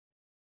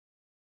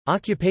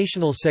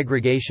Occupational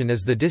segregation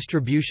is the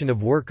distribution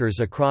of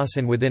workers across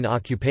and within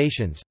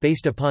occupations,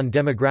 based upon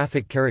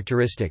demographic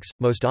characteristics,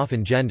 most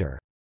often gender.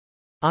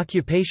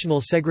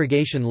 Occupational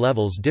segregation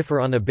levels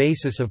differ on a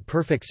basis of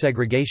perfect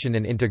segregation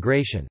and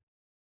integration.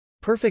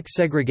 Perfect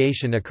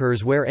segregation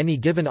occurs where any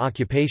given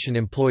occupation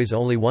employs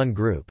only one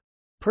group.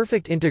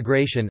 Perfect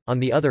integration, on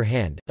the other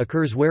hand,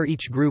 occurs where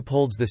each group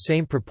holds the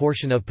same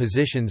proportion of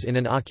positions in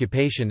an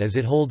occupation as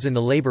it holds in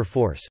the labor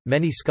force.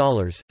 Many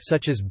scholars,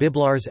 such as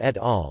Biblars et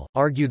al.,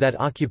 argue that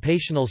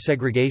occupational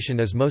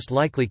segregation is most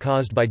likely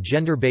caused by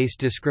gender-based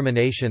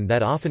discrimination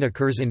that often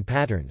occurs in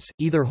patterns,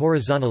 either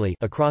horizontally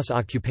across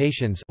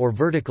occupations or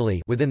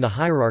vertically within the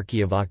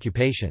hierarchy of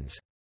occupations.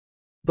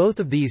 Both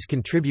of these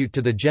contribute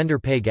to the gender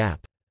pay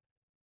gap.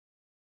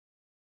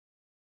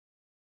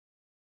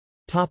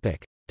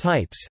 Topic: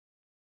 Types.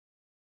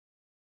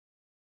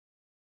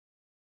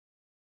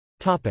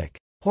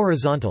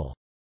 Horizontal.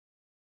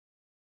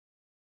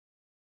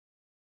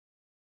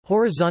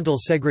 Horizontal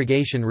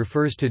segregation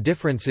refers to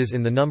differences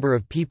in the number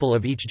of people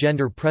of each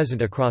gender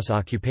present across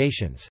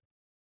occupations.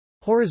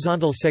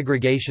 Horizontal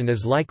segregation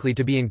is likely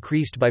to be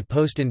increased by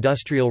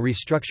post-industrial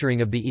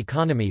restructuring of the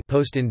economy,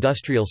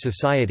 post-industrial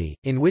society,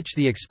 in which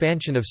the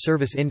expansion of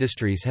service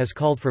industries has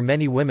called for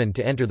many women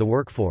to enter the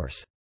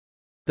workforce.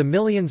 The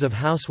millions of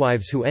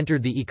housewives who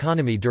entered the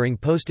economy during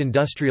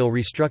post-industrial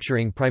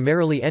restructuring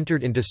primarily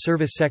entered into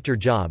service sector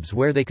jobs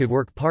where they could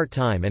work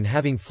part-time and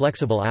having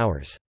flexible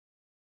hours.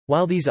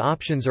 While these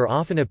options are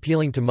often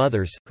appealing to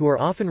mothers, who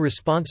are often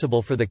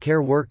responsible for the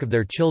care work of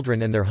their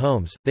children and their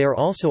homes, they are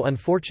also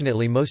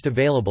unfortunately most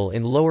available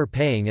in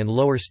lower-paying and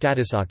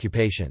lower-status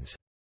occupations.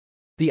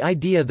 The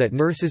idea that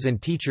nurses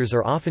and teachers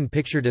are often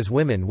pictured as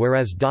women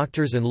whereas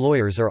doctors and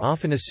lawyers are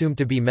often assumed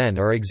to be men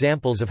are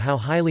examples of how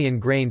highly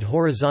ingrained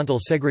horizontal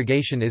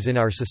segregation is in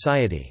our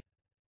society.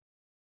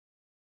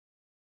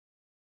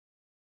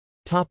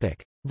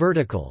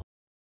 Vertical.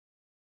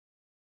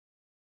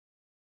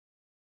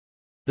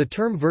 The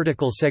term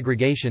vertical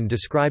segregation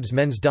describes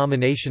men's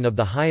domination of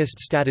the highest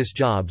status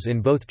jobs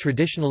in both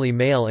traditionally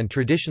male and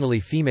traditionally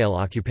female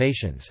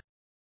occupations.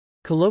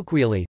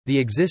 Colloquially, the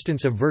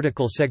existence of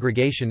vertical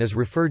segregation is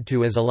referred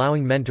to as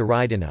allowing men to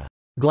ride in a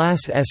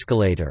glass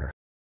escalator,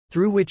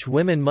 through which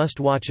women must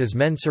watch as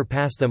men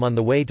surpass them on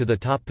the way to the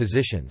top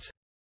positions.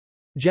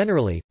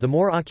 Generally, the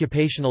more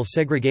occupational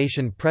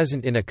segregation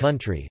present in a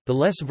country, the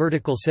less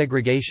vertical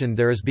segregation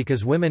there is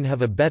because women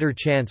have a better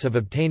chance of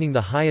obtaining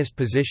the highest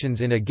positions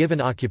in a given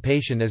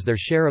occupation as their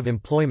share of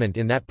employment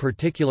in that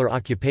particular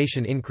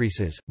occupation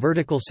increases.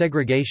 Vertical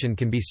segregation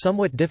can be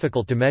somewhat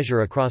difficult to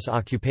measure across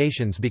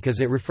occupations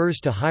because it refers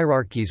to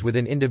hierarchies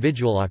within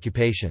individual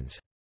occupations.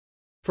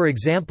 For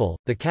example,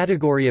 the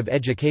category of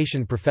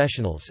education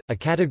professionals, a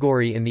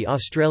category in the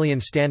Australian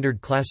Standard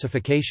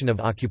Classification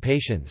of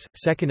Occupations,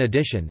 2nd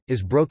edition,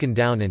 is broken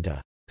down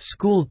into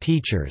school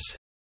teachers,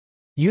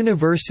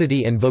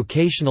 university and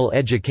vocational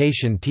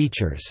education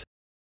teachers,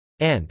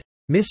 and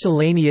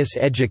miscellaneous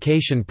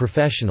education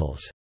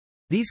professionals.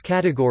 These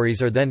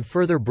categories are then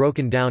further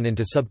broken down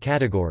into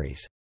subcategories.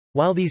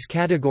 While these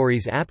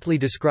categories aptly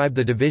describe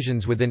the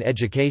divisions within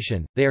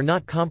education, they are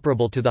not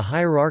comparable to the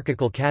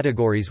hierarchical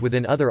categories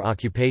within other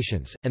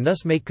occupations, and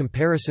thus make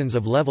comparisons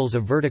of levels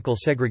of vertical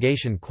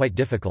segregation quite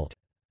difficult.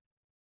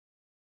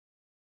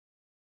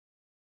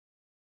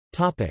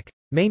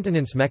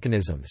 Maintenance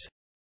mechanisms.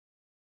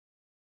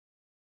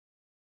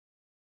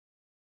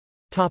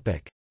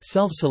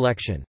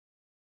 Self-selection.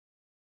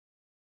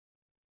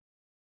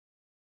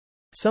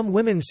 Some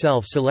women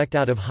self-select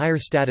out of higher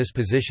status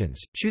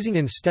positions, choosing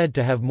instead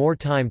to have more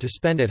time to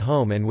spend at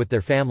home and with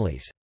their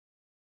families.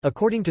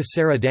 According to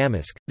Sarah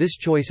Damask, this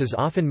choice is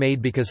often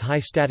made because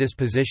high-status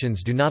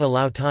positions do not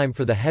allow time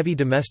for the heavy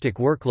domestic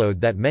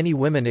workload that many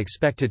women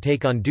expect to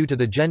take on due to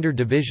the gender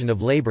division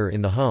of labor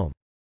in the home.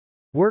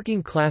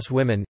 Working-class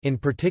women, in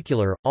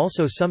particular,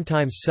 also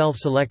sometimes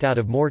self-select out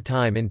of more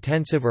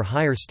time-intensive or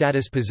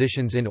higher-status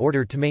positions in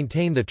order to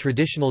maintain the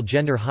traditional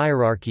gender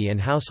hierarchy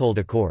and household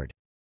accord.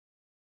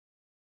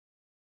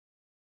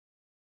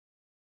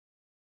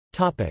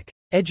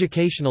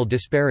 Educational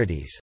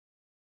disparities.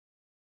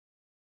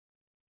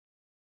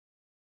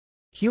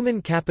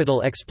 Human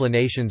capital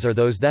explanations are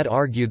those that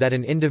argue that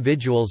an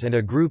individual's and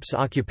a group's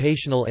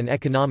occupational and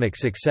economic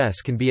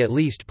success can be at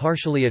least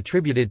partially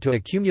attributed to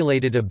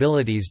accumulated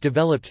abilities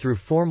developed through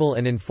formal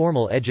and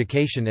informal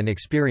education and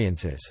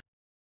experiences.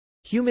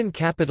 Human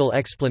capital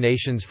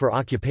explanations for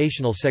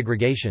occupational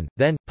segregation,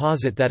 then,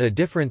 posit that a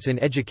difference in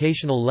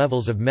educational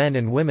levels of men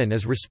and women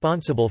is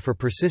responsible for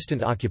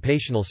persistent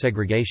occupational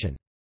segregation.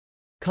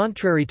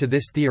 Contrary to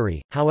this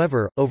theory,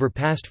 however, over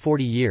past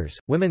 40 years,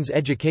 women's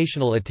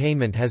educational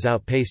attainment has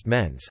outpaced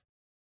men's.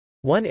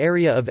 One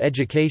area of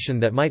education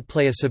that might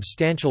play a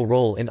substantial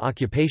role in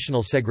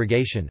occupational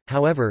segregation,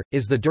 however,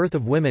 is the dearth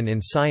of women in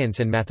science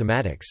and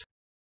mathematics.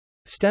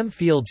 STEM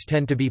fields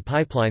tend to be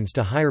pipelines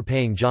to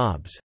higher-paying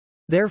jobs.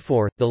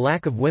 Therefore, the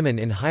lack of women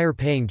in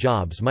higher-paying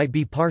jobs might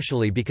be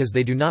partially because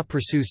they do not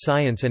pursue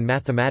science and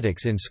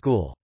mathematics in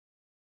school.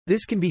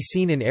 This can be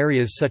seen in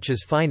areas such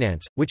as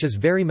finance, which is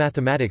very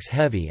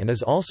mathematics-heavy and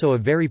is also a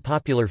very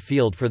popular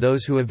field for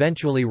those who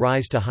eventually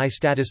rise to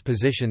high-status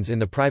positions in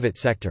the private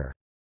sector.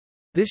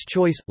 This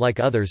choice, like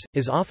others,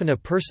 is often a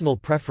personal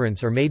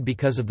preference or made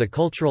because of the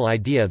cultural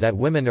idea that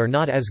women are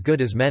not as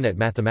good as men at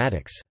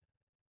mathematics.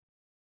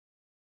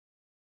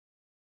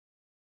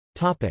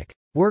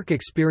 Work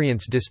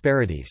experience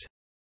disparities.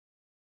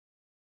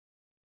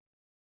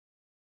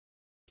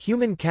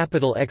 Human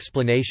capital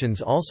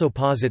explanations also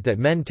posit that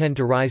men tend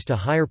to rise to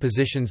higher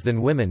positions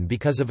than women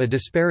because of a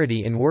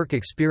disparity in work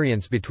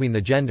experience between the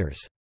genders.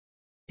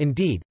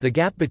 Indeed, the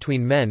gap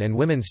between men and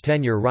women's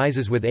tenure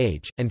rises with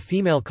age, and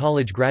female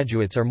college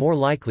graduates are more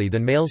likely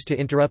than males to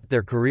interrupt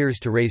their careers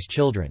to raise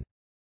children.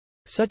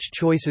 Such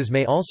choices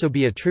may also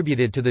be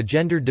attributed to the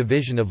gendered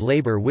division of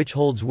labor, which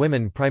holds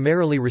women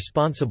primarily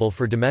responsible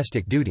for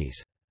domestic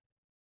duties.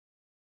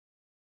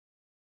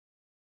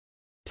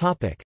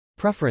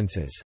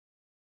 Preferences.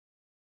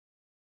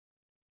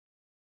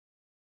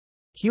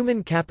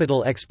 Human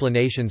capital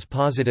explanations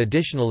posit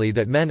additionally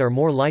that men are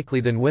more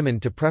likely than women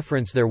to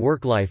preference their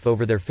work life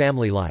over their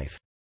family life.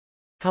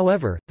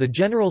 However, the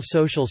General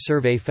Social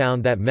Survey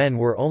found that men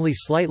were only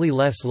slightly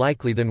less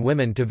likely than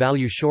women to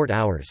value short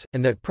hours,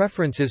 and that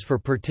preferences for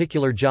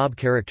particular job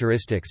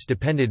characteristics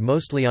depended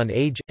mostly on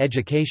age,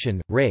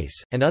 education,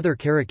 race, and other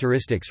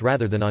characteristics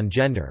rather than on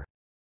gender.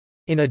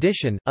 In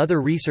addition,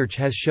 other research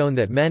has shown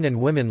that men and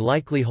women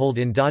likely hold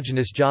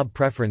endogenous job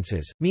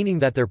preferences, meaning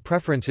that their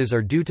preferences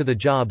are due to the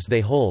jobs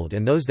they hold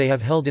and those they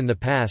have held in the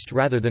past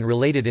rather than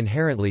related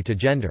inherently to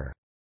gender.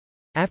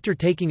 After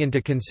taking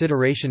into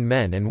consideration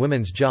men and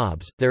women's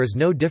jobs, there is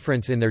no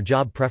difference in their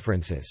job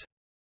preferences.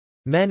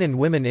 Men and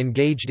women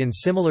engaged in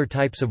similar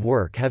types of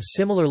work have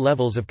similar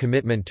levels of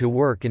commitment to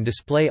work and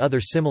display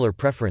other similar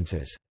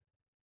preferences.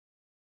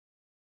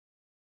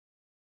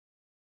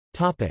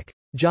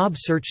 Job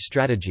search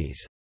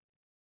strategies.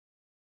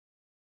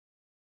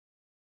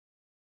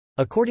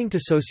 According to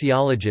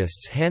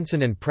sociologists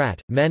Hansen and Pratt,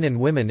 men and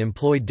women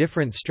employ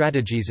different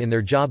strategies in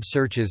their job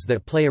searches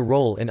that play a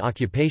role in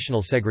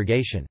occupational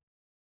segregation.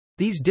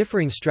 These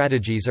differing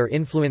strategies are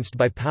influenced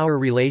by power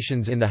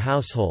relations in the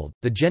household,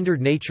 the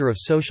gendered nature of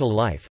social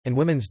life, and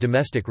women's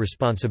domestic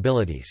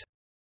responsibilities.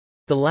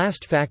 The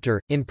last factor,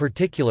 in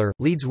particular,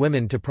 leads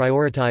women to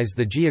prioritize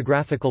the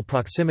geographical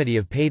proximity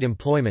of paid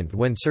employment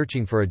when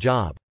searching for a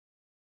job.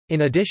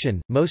 In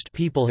addition, most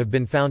people have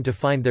been found to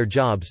find their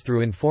jobs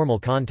through informal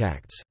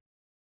contacts.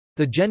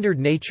 The gendered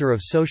nature of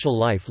social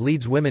life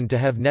leads women to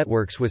have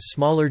networks with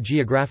smaller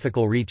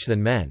geographical reach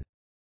than men.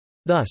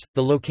 Thus,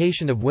 the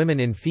location of women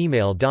in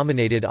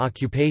female-dominated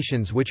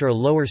occupations which are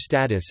lower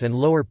status and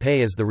lower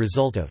pay is the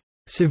result of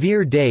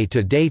severe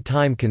day-to-day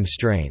time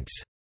constraints,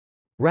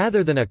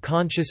 rather than a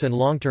conscious and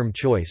long-term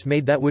choice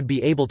made that would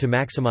be able to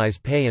maximize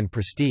pay and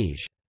prestige.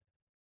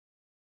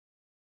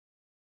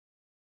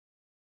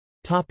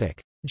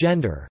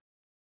 Gender.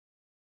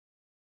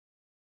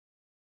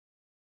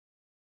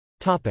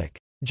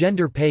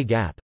 Gender pay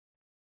gap.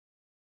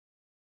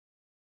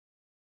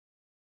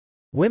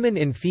 Women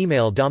in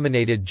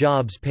female-dominated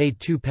jobs pay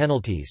 2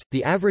 penalties,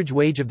 the average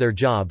wage of their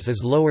jobs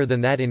is lower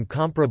than that in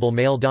comparable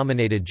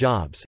male-dominated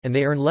jobs, and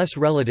they earn less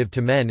relative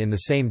to men in the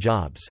same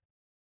jobs.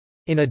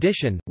 In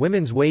addition,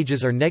 women's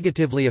wages are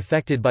negatively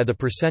affected by the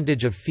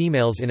percentage of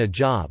females in a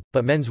job,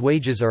 but men's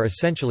wages are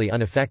essentially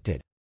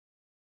unaffected.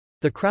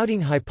 The crowding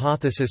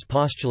hypothesis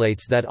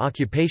postulates that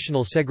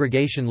occupational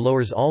segregation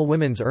lowers all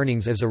women's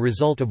earnings as a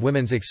result of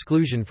women's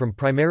exclusion from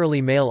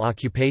primarily male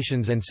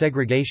occupations and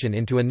segregation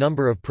into a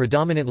number of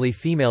predominantly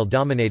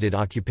female-dominated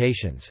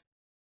occupations.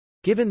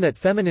 Given that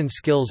feminine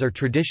skills are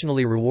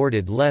traditionally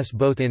rewarded less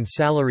both in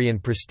salary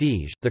and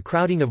prestige, the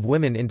crowding of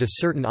women into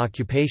certain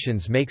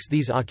occupations makes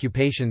these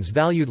occupations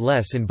valued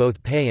less in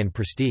both pay and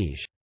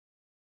prestige.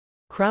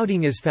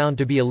 Crowding is found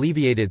to be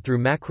alleviated through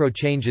macro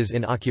changes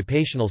in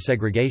occupational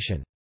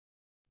segregation.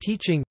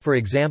 Teaching, for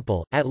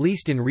example, at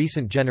least in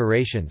recent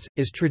generations,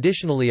 is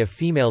traditionally a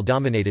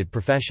female-dominated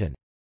profession.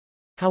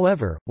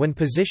 However, when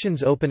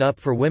positions open up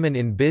for women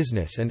in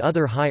business and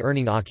other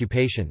high-earning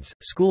occupations,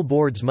 school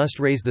boards must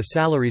raise the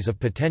salaries of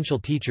potential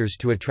teachers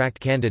to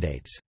attract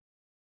candidates.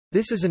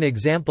 This is an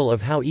example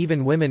of how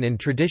even women in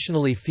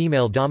traditionally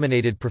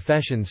female-dominated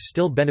professions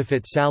still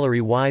benefit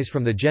salary-wise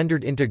from the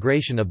gendered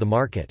integration of the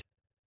market.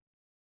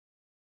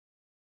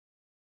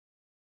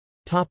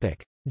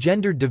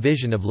 Gendered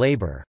division of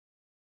labor.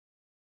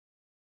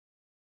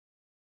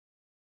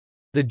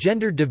 The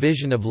gendered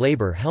division of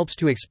labor helps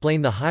to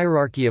explain the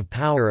hierarchy of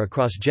power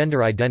across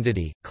gender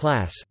identity,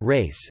 class,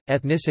 race,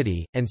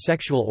 ethnicity, and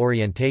sexual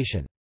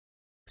orientation.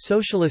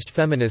 Socialist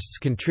feminists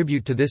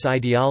contribute to this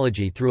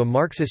ideology through a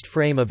Marxist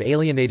frame of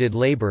alienated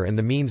labor and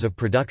the means of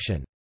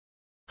production.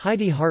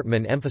 Heidi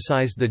Hartman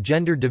emphasized the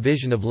gendered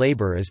division of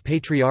labor as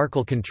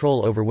patriarchal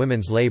control over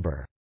women's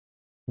labor.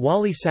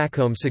 Wally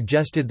Sackholm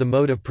suggested the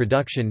mode of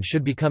production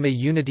should become a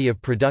unity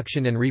of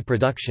production and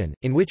reproduction,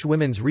 in which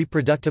women's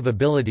reproductive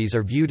abilities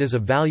are viewed as a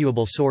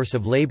valuable source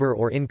of labor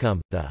or income,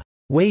 the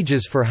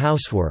wages for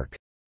housework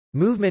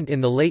Movement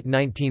in the late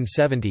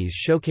 1970s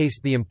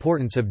showcased the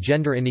importance of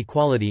gender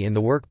inequality in the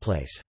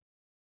workplace.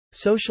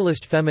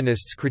 Socialist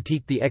feminists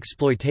critiqued the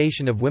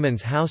exploitation of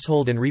women's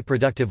household and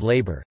reproductive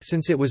labor,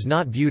 since it was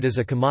not viewed as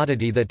a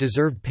commodity that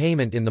deserved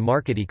payment in the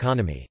market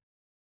economy.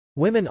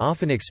 Women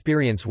often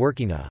experience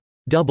working a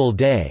double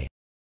day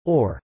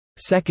or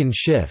second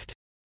shift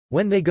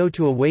when they go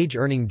to a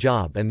wage-earning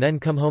job and then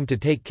come home to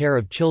take care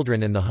of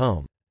children and the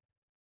home.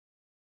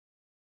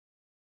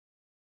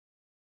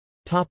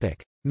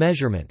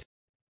 Measurement.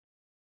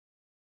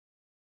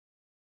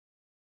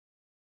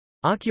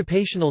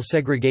 Occupational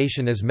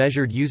segregation is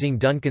measured using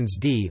Duncan's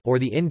D or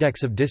the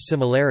index of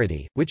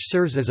dissimilarity, which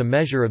serves as a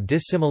measure of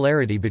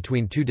dissimilarity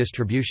between two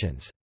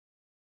distributions.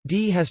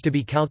 D has to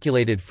be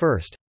calculated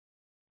first.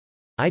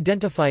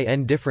 Identify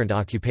n different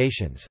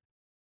occupations.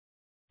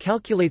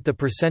 Calculate the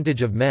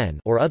percentage of men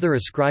or other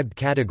ascribed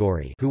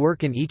category who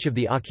work in each of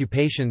the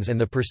occupations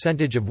and the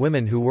percentage of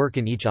women who work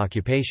in each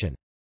occupation.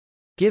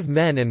 Give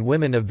men and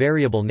women a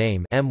variable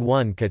name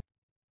M1 could.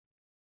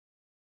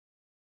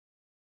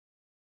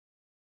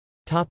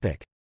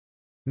 Topic: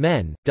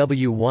 Men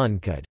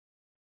W1 could.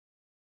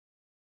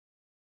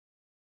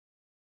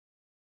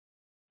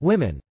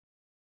 Women.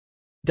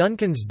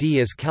 Duncan's D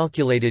is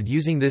calculated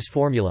using this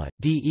formula,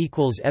 D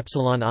equals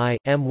epsilon I,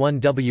 M1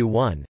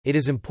 W1. It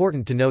is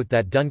important to note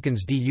that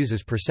Duncan's D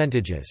uses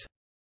percentages.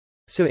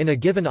 So in a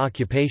given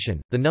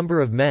occupation, the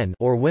number of men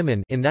or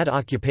women in that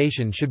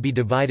occupation should be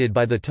divided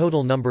by the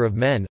total number of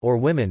men or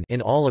women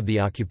in all of the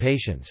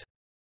occupations.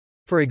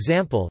 For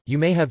example, you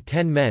may have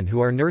 10 men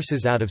who are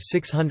nurses out of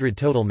 600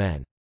 total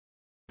men.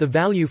 The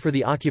value for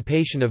the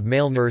occupation of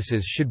male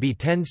nurses should be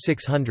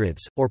 10/600,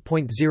 or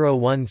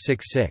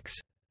 0.0166.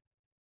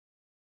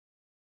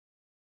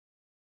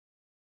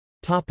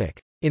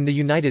 In the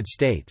United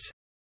States.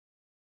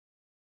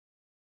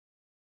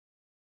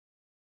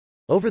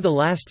 Over the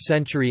last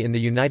century in the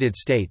United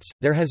States,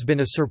 there has been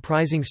a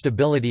surprising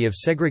stability of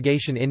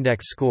segregation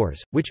index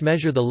scores, which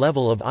measure the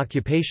level of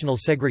occupational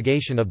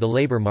segregation of the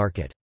labor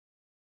market.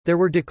 There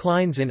were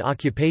declines in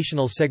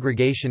occupational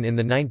segregation in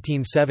the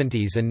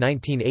 1970s and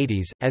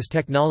 1980s, as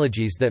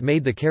technologies that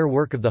made the care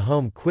work of the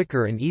home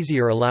quicker and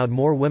easier allowed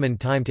more women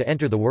time to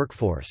enter the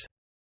workforce.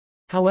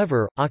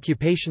 However,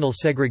 occupational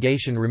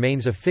segregation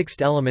remains a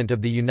fixed element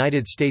of the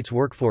United States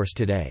workforce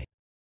today.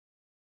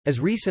 As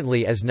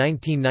recently as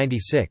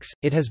 1996,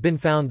 it has been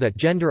found that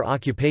gender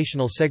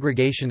occupational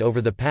segregation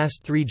over the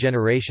past 3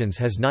 generations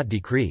has not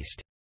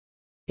decreased.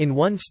 In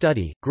one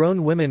study,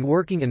 grown women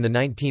working in the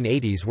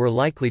 1980s were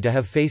likely to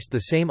have faced the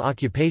same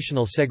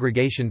occupational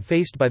segregation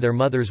faced by their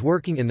mothers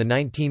working in the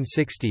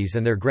 1960s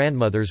and their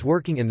grandmothers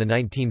working in the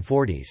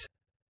 1940s.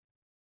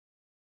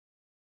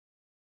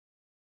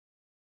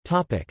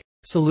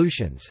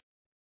 Solutions.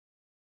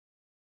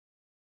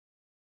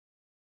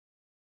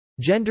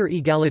 Gender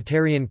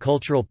egalitarian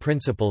cultural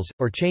principles,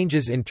 or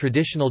changes in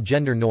traditional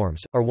gender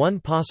norms, are one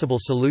possible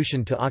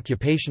solution to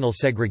occupational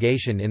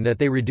segregation in that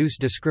they reduce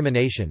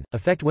discrimination,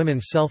 affect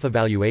women's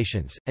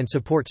self-evaluations, and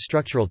support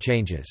structural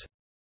changes.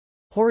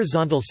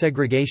 Horizontal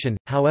segregation,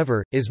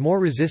 however, is more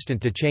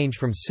resistant to change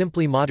from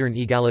simply modern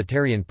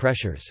egalitarian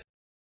pressures.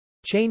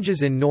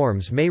 Changes in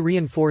norms may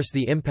reinforce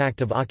the impact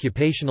of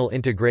occupational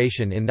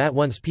integration in that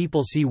once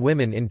people see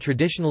women in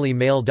traditionally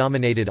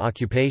male-dominated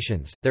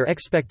occupations, their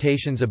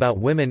expectations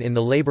about women in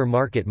the labor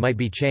market might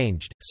be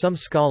changed. Some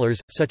scholars,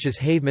 such as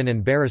Haveman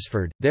and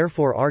Beresford,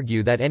 therefore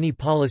argue that any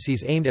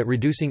policies aimed at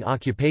reducing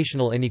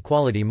occupational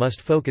inequality must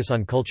focus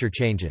on culture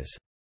changes.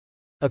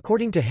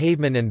 According to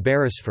Haveman and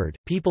Beresford,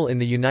 people in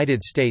the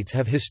United States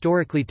have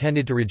historically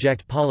tended to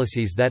reject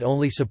policies that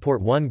only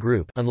support one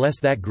group unless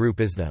that group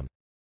is them.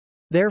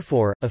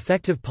 Therefore,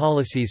 effective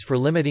policies for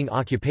limiting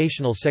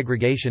occupational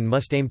segregation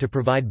must aim to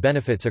provide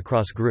benefits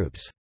across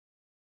groups.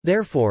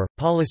 Therefore,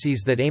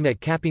 policies that aim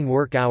at capping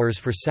work hours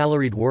for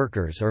salaried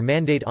workers or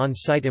mandate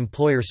on-site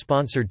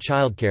employer-sponsored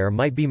childcare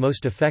might be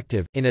most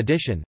effective. In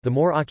addition, the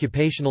more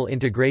occupational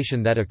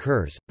integration that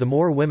occurs, the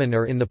more women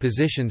are in the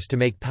positions to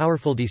make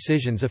powerful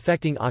decisions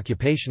affecting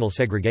occupational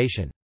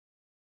segregation.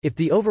 If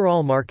the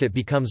overall market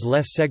becomes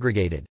less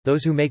segregated,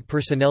 those who make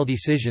personnel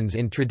decisions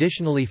in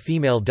traditionally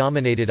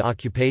female-dominated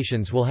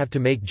occupations will have to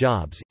make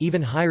jobs,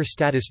 even higher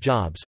status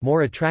jobs,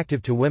 more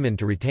attractive to women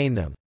to retain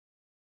them.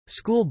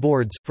 School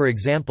boards, for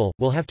example,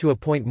 will have to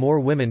appoint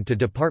more women to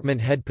department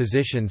head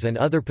positions and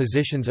other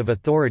positions of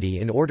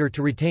authority in order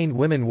to retain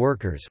women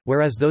workers,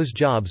 whereas those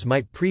jobs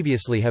might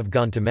previously have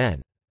gone to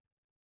men.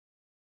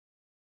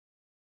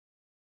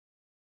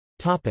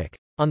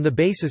 On the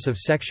basis of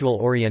sexual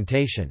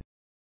orientation.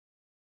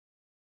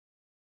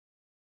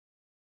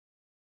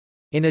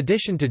 In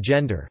addition to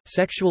gender,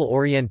 sexual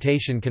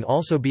orientation can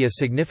also be a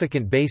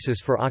significant basis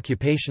for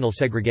occupational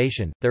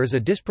segregation. There is a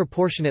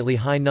disproportionately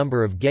high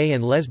number of gay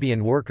and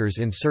lesbian workers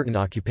in certain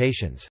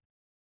occupations.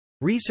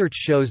 Research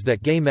shows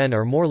that gay men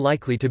are more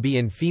likely to be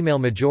in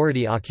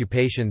female-majority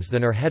occupations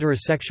than are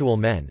heterosexual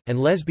men, and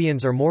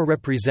lesbians are more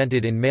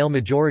represented in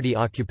male-majority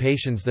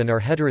occupations than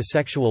are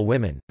heterosexual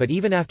women, but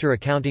even after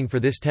accounting for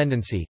this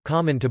tendency,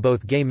 common to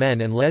both gay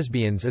men and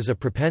lesbians is a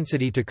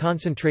propensity to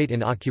concentrate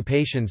in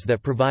occupations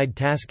that provide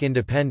task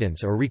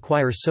independence or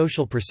require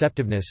social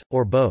perceptiveness,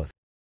 or both.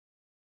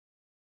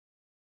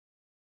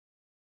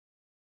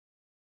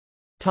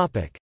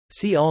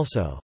 See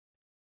also: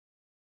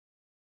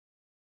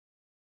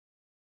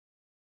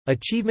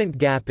 Achievement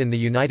gap in the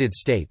United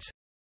States,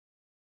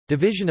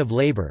 Division of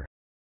labor,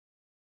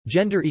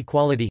 Gender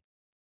equality,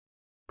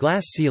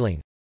 Glass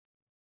ceiling,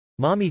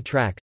 Mommy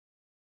track,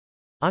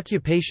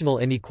 Occupational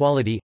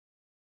inequality,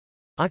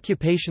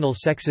 Occupational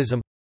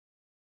sexism,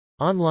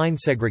 Online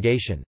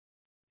segregation,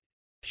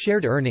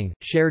 Shared earning,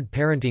 shared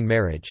parenting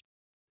marriage,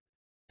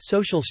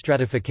 Social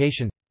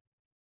stratification.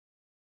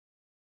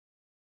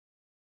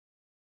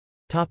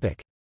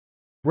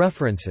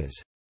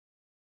 References.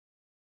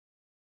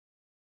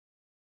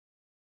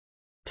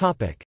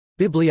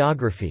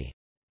 Bibliography.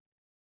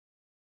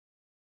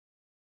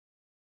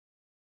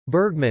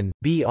 Bergman,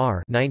 B.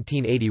 R.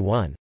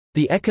 1981.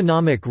 The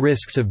Economic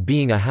Risks of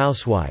Being a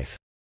Housewife.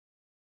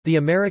 The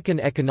American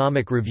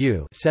Economic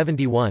Review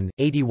 71,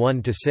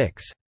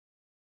 81–6.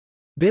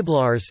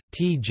 Biblars,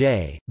 T.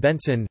 J.,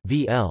 Benson,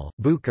 V. L.,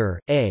 Bucher,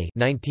 A.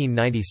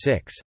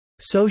 1996.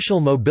 Social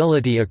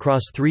Mobility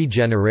Across Three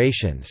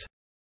Generations.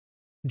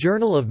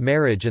 Journal of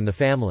Marriage and the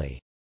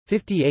Family.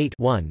 58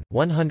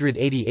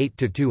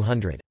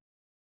 188–200.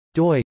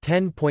 doi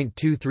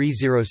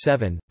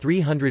 10.2307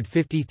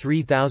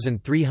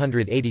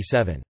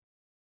 353387.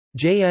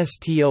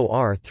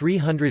 JSTOR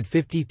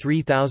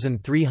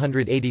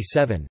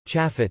 353387.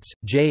 Chaffetz,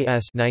 J.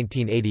 S.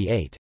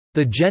 1988.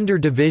 The Gender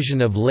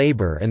Division of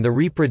Labor and the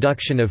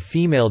Reproduction of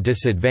Female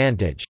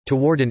Disadvantage,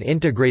 Toward an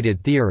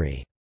Integrated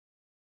Theory.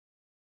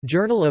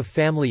 Journal of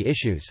Family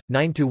Issues,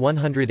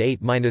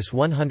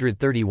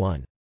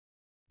 9–108–131.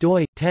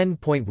 doi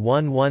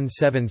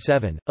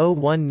 10.1177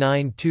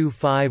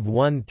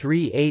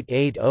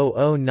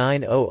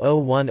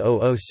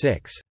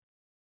 0192513880090010006.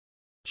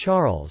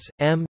 Charles,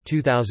 M.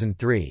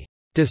 2003.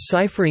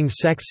 Deciphering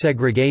Sex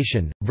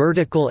Segregation,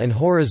 Vertical and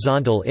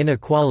Horizontal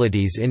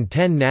Inequalities in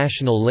 10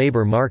 National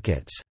Labor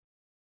Markets.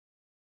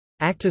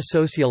 Acta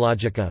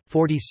Sociologica,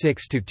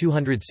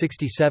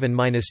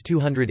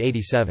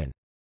 46–267–287.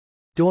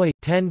 doi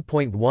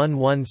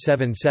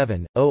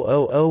 10.1177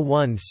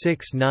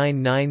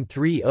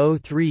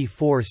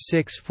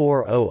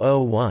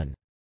 00016993034640001.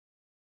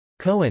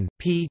 Cohen,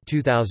 P.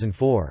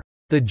 2004.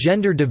 The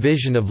Gender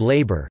Division of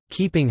Labor,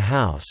 Keeping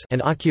House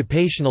and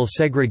Occupational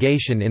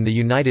Segregation in the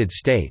United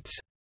States.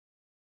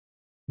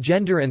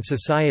 Gender and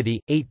Society,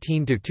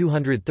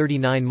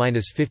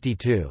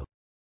 18–239–52.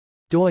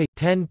 doi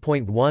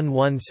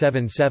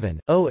 10.1177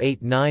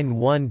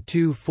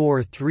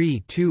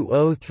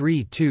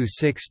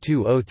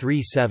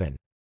 08912432032620037.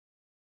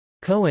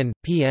 Cohen,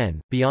 P.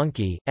 N.,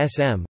 Bianchi, S.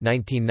 M.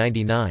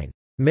 1999.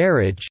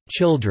 Marriage,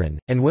 Children,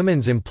 and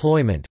Women's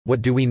Employment,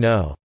 What Do We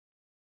Know?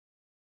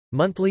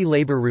 Monthly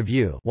Labor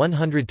Review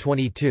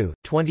 122,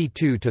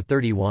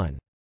 22–31.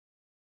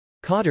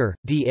 Cotter,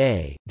 D.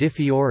 A.,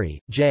 DiFiore,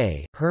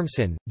 J.,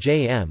 Hermsen,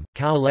 J. M.,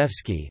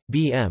 Kowalewski,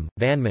 B. M.,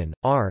 Vanman,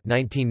 R.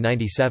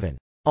 1997.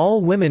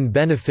 All Women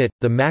Benefit,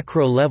 The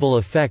Macro-Level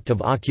Effect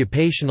of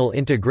Occupational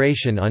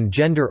Integration on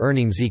Gender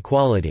Earnings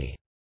Equality.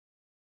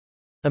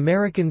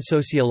 American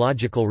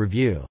Sociological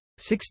Review.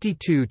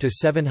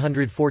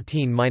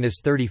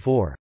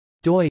 62–714–34.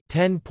 doi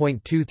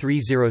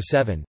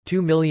 10.2307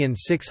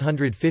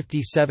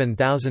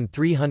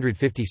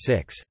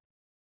 2657356.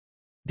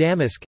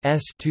 Damask,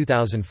 S.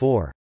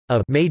 2004.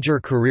 A Major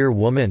Career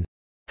Woman?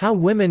 How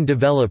Women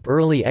Develop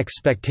Early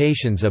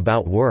Expectations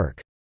About Work.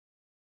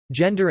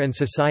 Gender and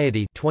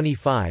Society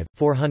 25,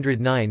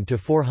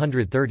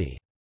 409–430.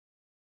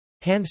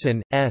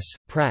 Hansen, S.,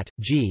 Pratt,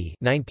 G.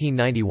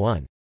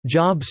 1991.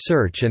 Job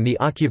Search and the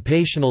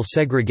Occupational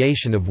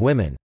Segregation of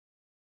Women.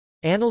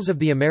 Annals of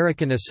the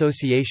American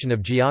Association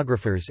of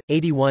Geographers,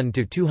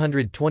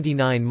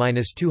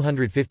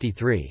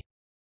 81–229–253.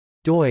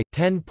 doi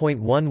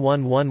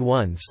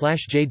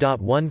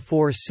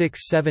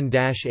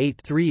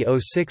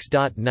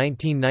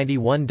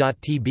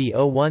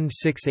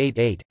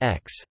 10.1111/J.1467-8306.1991.TB01688,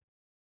 X.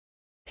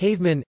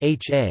 Haveman,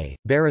 H. A.,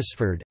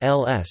 Beresford,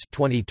 L. S.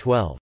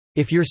 2012.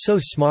 If You're So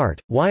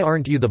Smart, Why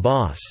Aren't You the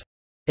Boss?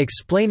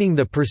 Explaining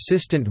the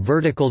Persistent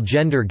Vertical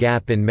Gender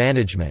Gap in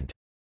Management.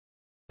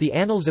 The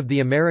Annals of the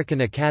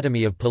American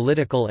Academy of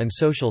Political and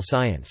Social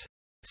Science.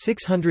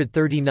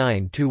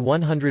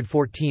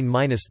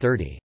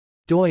 639–114–30.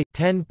 doi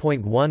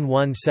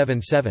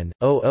 10.1177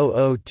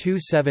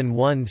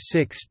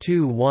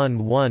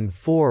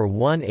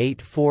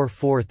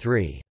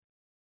 00027162114184443.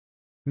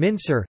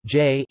 Mincer,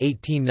 J.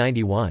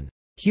 1891.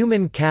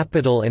 Human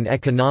Capital and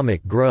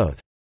Economic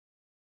Growth.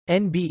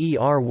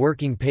 NBER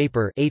Working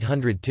Paper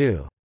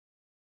 802.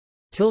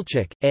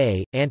 Tilchik,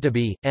 A.,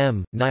 Antaby,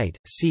 M., Knight,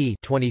 C.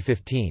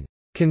 2015.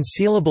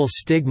 Concealable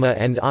Stigma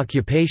and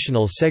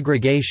Occupational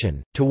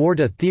Segregation,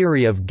 Toward a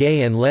Theory of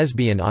Gay and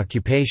Lesbian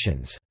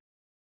Occupations.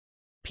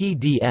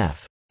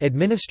 PDF.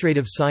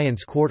 Administrative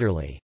Science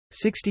Quarterly.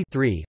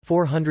 63,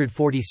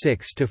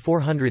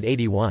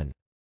 446–481.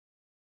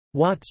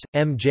 Watts,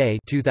 M. J.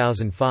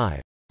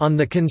 2005. On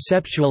the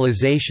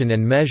Conceptualization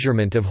and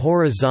Measurement of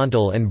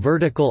Horizontal and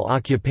Vertical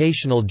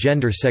Occupational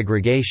Gender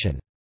Segregation.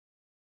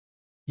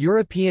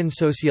 European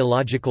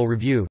Sociological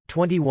Review,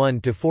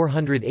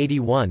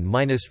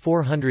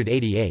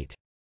 21–481–488.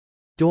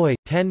 doi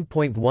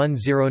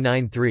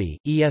 10.1093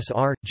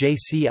 ESR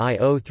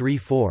JCI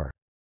 034.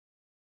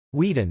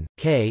 Whedon,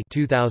 K.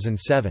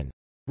 2007.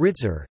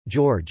 Ritzer,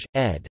 George,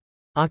 ed.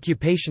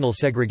 Occupational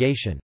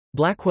Segregation.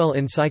 Blackwell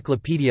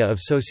Encyclopedia of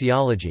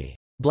Sociology.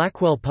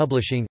 Blackwell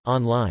Publishing,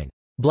 online.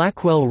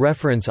 Blackwell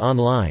Reference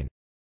Online.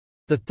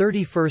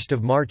 31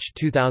 March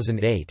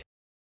 2008.